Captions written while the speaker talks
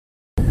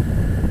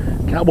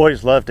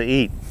Cowboys love to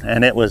eat,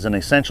 and it was an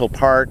essential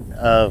part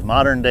of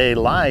modern day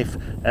life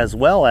as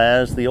well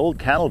as the old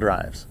cattle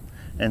drives.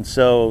 And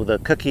so the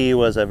cookie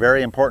was a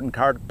very important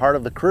part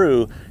of the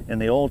crew in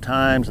the old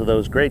times of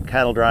those great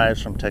cattle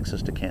drives from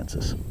Texas to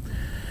Kansas.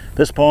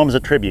 This poem is a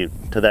tribute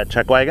to that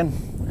chuck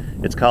wagon.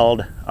 It's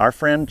called Our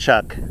Friend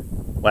Chuck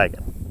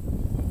Wagon.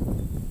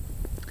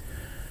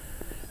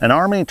 An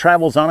army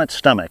travels on its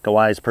stomach, a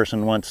wise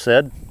person once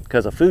said,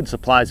 because a food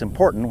supply is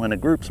important when a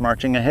group's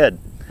marching ahead.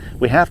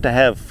 We have to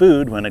have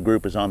food when a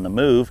group is on the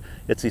move.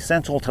 It's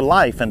essential to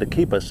life and to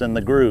keep us in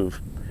the groove.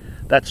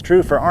 That's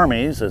true for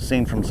armies, as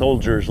seen from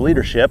soldiers'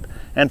 leadership,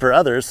 and for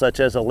others, such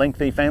as a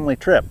lengthy family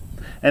trip.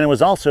 And it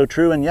was also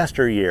true in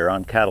yesteryear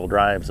on cattle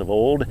drives of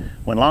old,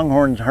 when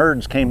longhorn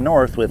herds came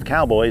north with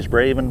cowboys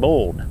brave and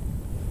bold.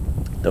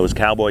 Those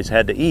cowboys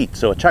had to eat,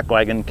 so a chuck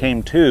wagon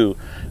came too,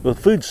 with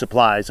food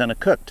supplies and a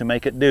cook to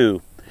make it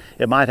do.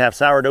 It might have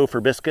sourdough for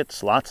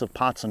biscuits, lots of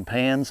pots and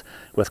pans,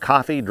 with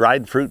coffee,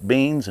 dried fruit,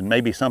 beans, and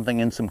maybe something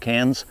in some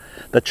cans.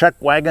 The chuck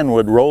wagon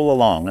would roll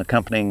along,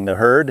 accompanying the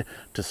herd,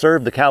 to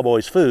serve the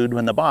cowboys food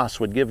when the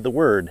boss would give the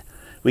word.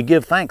 We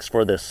give thanks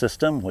for this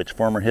system, which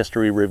former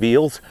history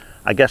reveals.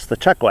 I guess the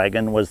chuck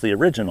wagon was the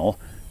original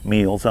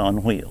Meals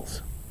on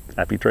Wheels.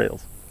 Happy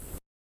trails.